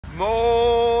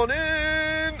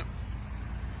Morning!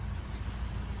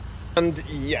 And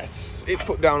yes, it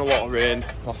put down a lot of rain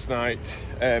last night.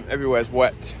 Everywhere's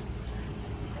wet.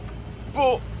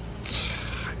 But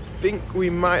I think we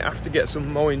might have to get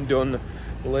some mowing done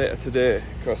later today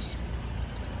because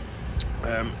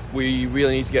we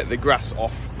really need to get the grass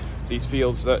off these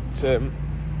fields that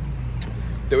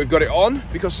we've got it on,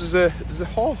 because there's a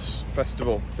horse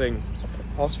festival thing.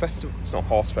 Horse festival? It's not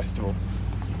horse festival.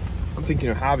 I'm thinking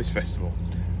of harvest festival.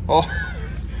 Oh,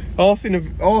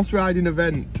 horse riding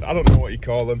event. I don't know what you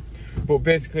call them, but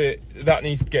basically that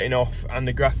needs getting off, and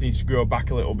the grass needs to grow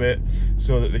back a little bit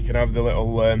so that they can have the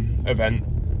little event.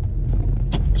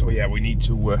 So yeah, we need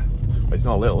to. It's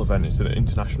not a little event; it's an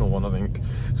international one, I think.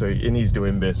 So it needs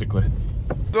doing basically.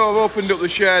 So I've opened up the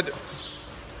shed,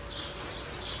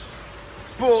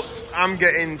 but I'm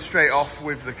getting straight off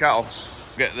with the cattle.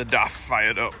 Get the DAF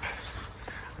fired up,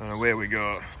 and away we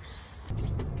go.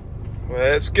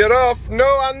 Let's get off.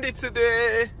 No Andy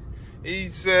today.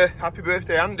 He's happy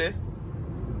birthday Andy.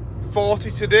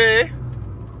 40 today.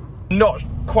 Not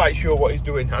quite sure what he's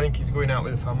doing. I think he's going out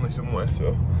with the family somewhere,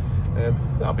 so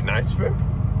that'll be nice for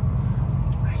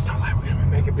him. It's not like we're going to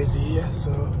make a busy year,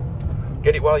 so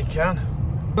get it while you can.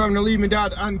 I'm going to leave my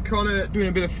dad and Connor doing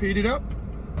a bit of feeding up,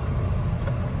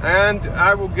 and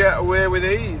I will get away with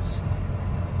ease.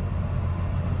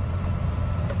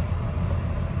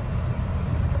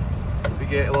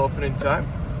 Gate will open in time.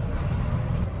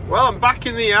 Well, I'm back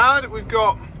in the yard. We've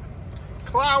got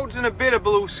clouds and a bit of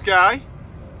blue sky.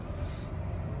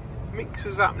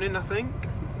 Mixers happening, I think.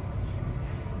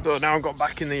 So now I've got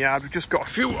back in the yard. We've just got a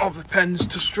few of the pens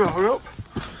to straw up,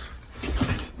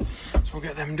 so we'll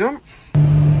get them done.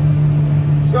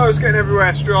 So it's getting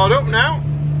everywhere strawed up now.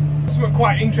 Something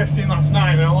quite interesting last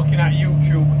night when I was looking at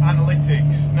YouTube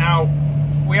analytics. Now,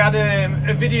 we had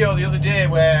a video the other day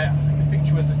where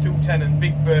picture was the 210 and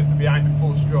Big Bertha behind it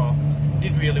full of straw.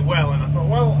 Did really well, and I thought,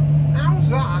 well, how's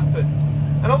that happen?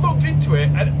 And I looked into it,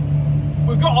 and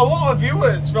we've got a lot of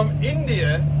viewers from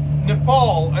India,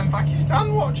 Nepal and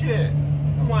Pakistan watching it.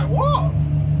 I'm like, what?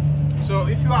 So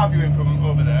if you are viewing from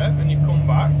over there and you come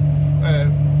back,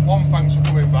 one, thanks for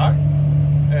coming back.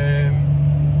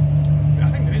 I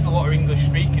think there is a lot of English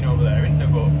speaking over there, isn't there?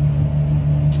 But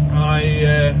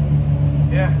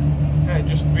yeah, it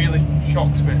just really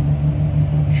shocked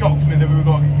me that we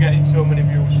were getting so many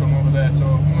views from over there.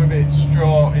 So maybe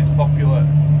straw is popular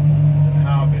and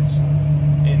harvest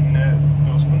in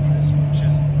those countries, which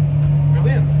is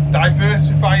brilliant.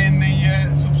 Diversifying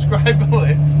the subscriber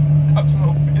list,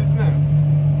 absolute business.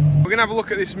 We're gonna have a look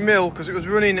at this mill because it was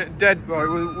running dead. We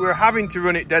were having to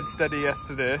run it dead steady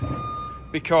yesterday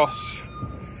because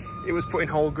it was putting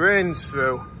whole grains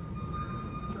through.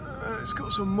 It's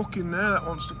got some muck in there that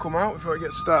wants to come out before it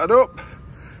gets started up.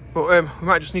 But we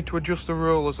might just need to adjust the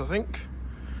rollers, I think.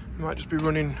 It might just be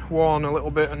running worn a little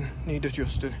bit and need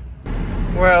adjusting.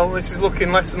 Well, this is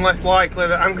looking less and less likely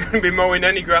that I'm going to be mowing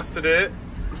any grass today.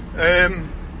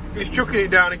 He's chucking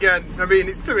it down again. I mean,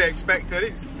 it's to be expected.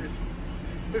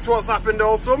 It's what's happened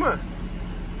all summer.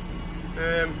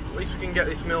 At least we can get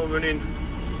this mill running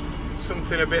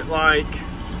something a bit like,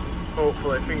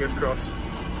 hopefully, fingers crossed.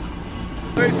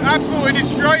 But it's absolutely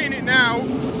destroying it now.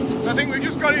 I think we've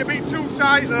just got it a bit too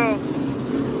tight though.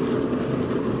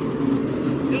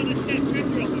 You want to check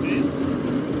pressure off a bit?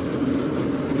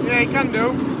 Yeah, you can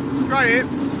do. Try it.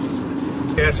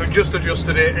 Yeah, so just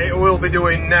adjusted it. It will be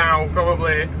doing now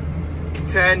probably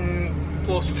 10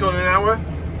 plus ton an hour,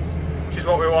 which is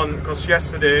what we want, because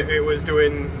yesterday it was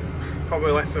doing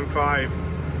probably less than 5.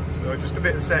 So just a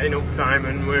bit of setting up time,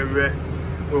 and we're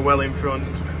well in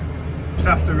front. Just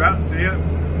after rats here.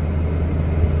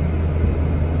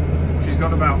 She's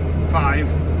got about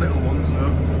 5 little ones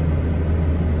though.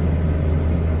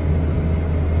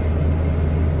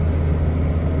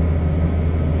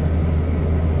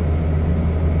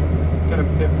 Get a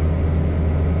pip.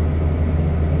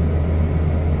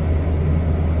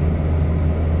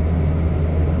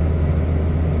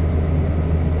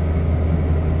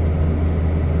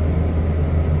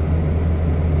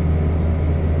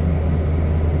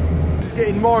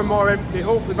 Getting more and more empty.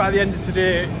 Hopefully by the end of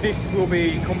today this will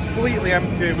be completely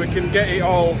empty. We can get it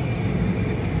all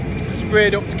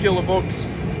sprayed up to kill the bugs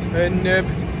and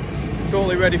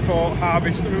totally ready for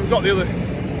harvest. I mean, we've got the other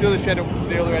shed up at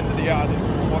the other end of the yard. It's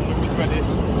one that was ready.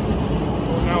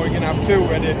 So now we're going to have 2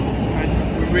 ready,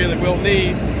 and we really will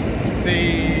need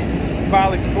the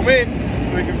barley to come in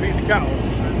so we can feed the cattle.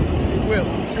 And it will,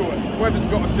 I'm sure. The weather's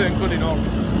got to turn good in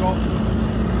August. It's got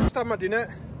to. Just had my dinner.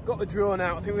 Got the drone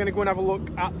out. I think we're going to go and have a look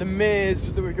at the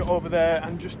maize that we've got over there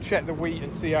and just check the wheat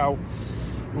and see how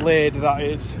laid that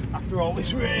is after all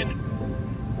this rain.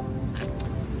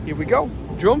 Here we go,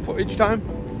 drone footage time.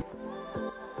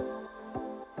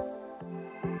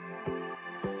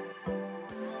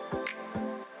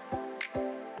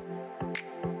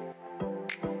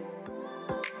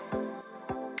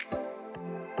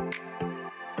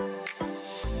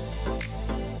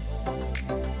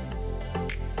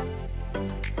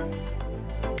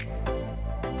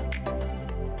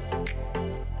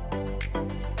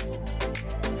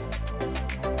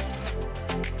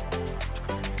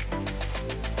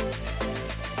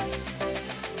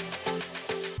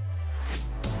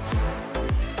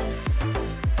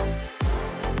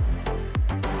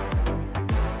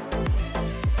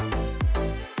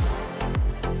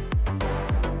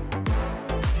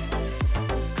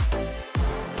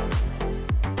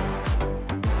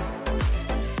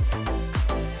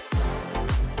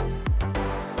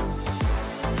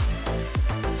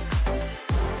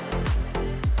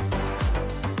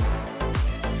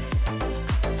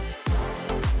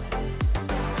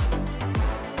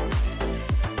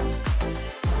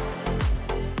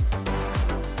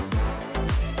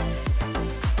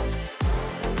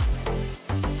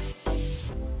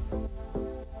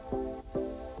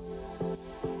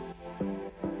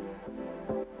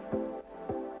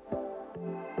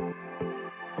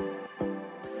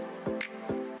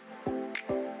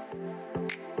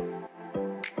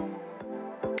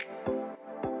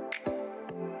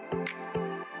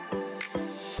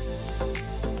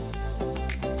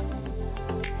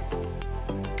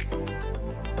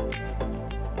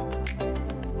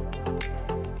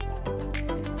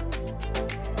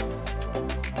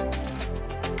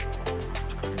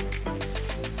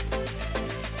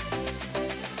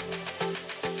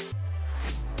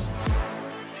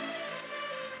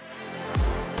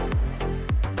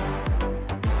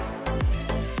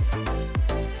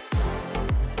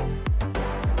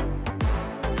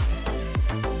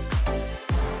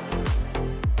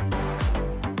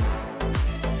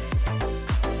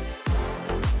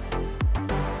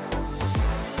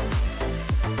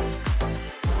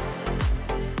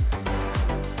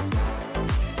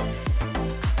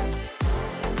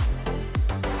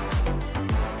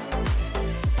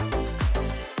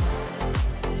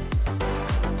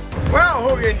 Well, I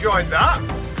hope you enjoyed that.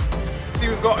 See,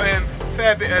 we've got a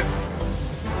fair bit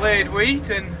of laid wheat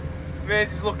and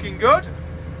maize is looking good.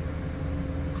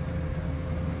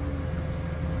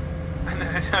 And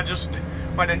then I just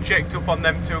went and checked up on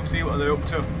them too, see what they're up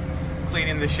to,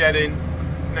 cleaning the shed in.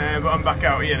 But I'm back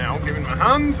out here now, giving my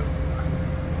hand.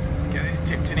 Get this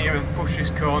tipped in here and push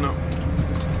this corn up.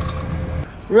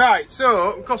 Right,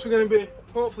 so of course we're going to be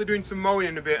hopefully doing some mowing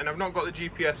in a bit, and I've not got the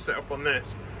GPS set up on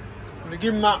this. I'm going to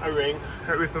give Matt a ring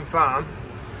at Ripon Farm,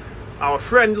 our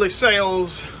friendly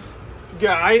sales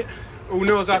guy who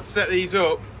knows how to set these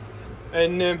up,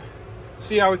 and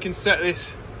see how we can set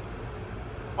this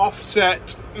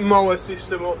offset mower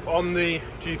system up on the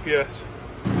GPS.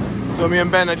 So me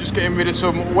and Ben are just getting rid of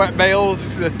some wet bales.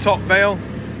 This is a top bale.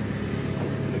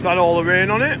 It's had all the rain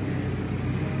on it.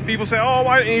 People say, oh,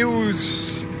 why don't you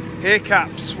use hay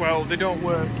caps? Well, they don't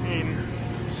work in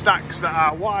stacks that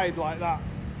are wide like that,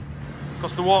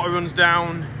 because the water runs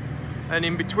down and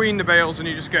in between the bales and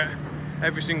you just get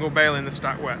every single bale in the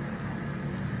stack wet.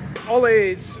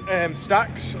 Ollie's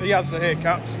stacks, he has the hay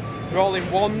caps, they're all in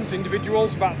ones,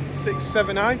 individuals, about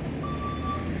 6-7 high.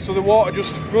 So the water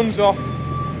just runs off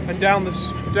and down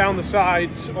the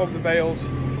sides of the bales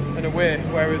and away,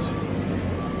 whereas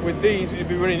with these it'd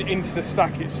be running into the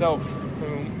stack itself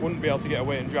and wouldn't be able to get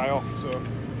away and dry off. So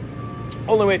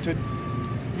only way to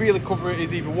really cover it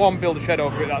is either one, build a shed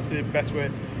over it, that's the best way,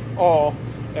 or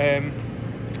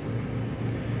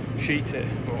sheet it.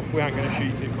 But we aren't going to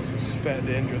sheet it because it's fairly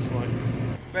dangerous. Like,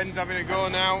 Ben's having a go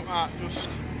now at just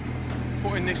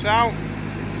putting this out.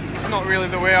 It's not really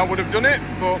the way I would have done it,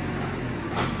 but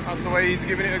that's the way he's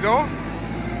giving it a go.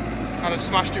 Kind of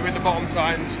smashed it with the bottom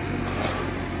tines.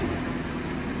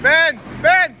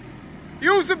 Ben,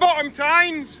 use the bottom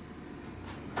tines.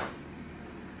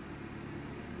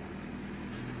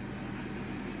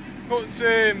 Puts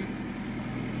a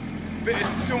bit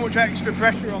of too much extra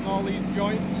pressure on all these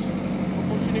joints. I'm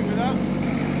pushing it with that.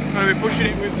 I'm going to be pushing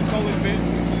it with the solid bit,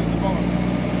 which is the bottom.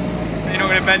 And you're not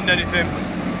going to bend anything.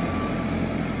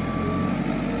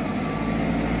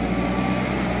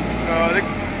 So they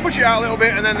push it out a little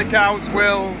bit and then the cows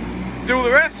will do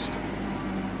the rest.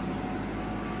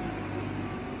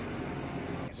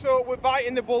 So we're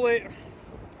biting the bullet.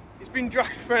 It's been dry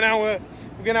for an hour.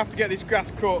 We're going to have to get this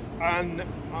grass cut and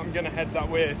I'm going to head that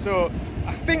way. So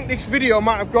I think this video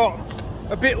might have got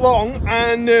a bit long,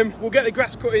 and we'll get the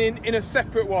grass cut in a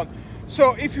separate one.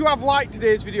 So if you have liked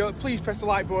today's video, please press the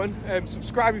like button,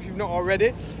 subscribe if you've not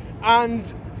already,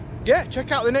 and yeah,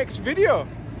 check out the next video.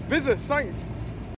 Business, thanks.